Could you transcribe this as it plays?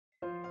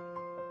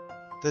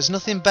There's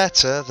nothing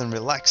better than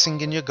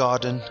relaxing in your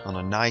garden on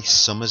a nice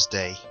summer's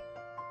day.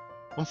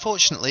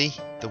 Unfortunately,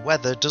 the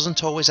weather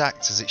doesn't always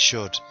act as it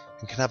should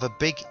and can have a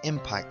big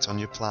impact on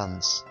your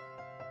plans.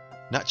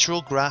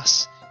 Natural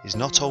grass is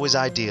not always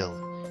ideal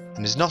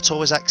and is not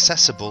always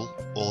accessible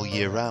all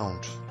year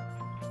round.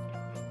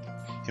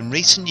 In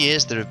recent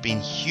years there have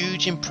been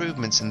huge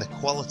improvements in the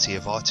quality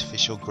of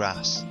artificial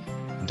grass,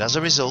 and as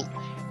a result,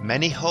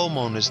 many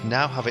homeowners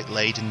now have it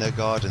laid in their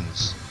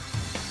gardens.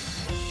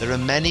 There are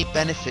many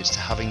benefits to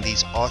having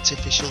these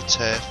artificial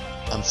turf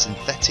and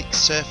synthetic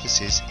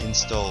surfaces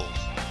installed.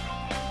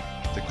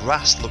 The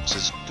grass looks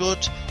as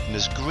good and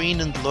as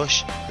green and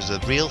lush as the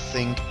real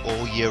thing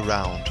all year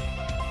round.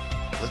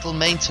 Little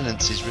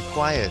maintenance is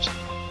required.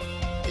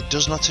 It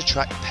does not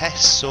attract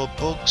pests or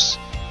bugs,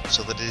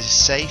 so that it is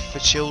safe for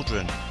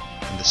children,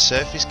 and the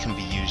surface can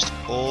be used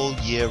all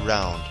year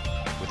round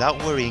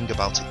without worrying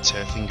about it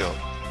turfing up.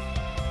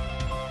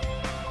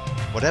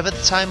 Whatever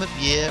the time of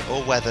year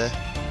or weather,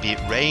 be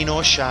it rain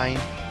or shine,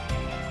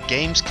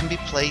 games can be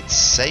played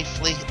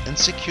safely and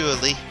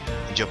securely,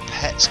 and your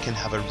pets can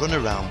have a run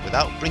around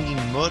without bringing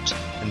mud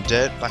and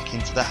dirt back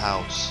into the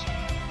house.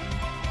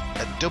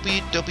 At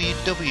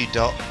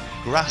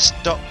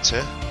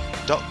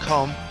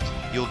www.grassdoctor.com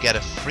you'll get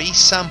a free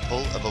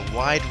sample of a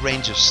wide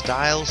range of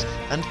styles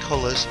and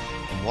colours,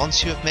 and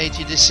once you have made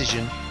your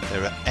decision,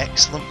 there are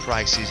excellent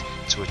prices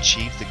to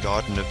achieve the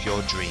garden of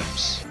your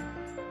dreams.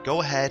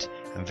 Go ahead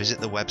and visit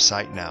the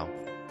website now.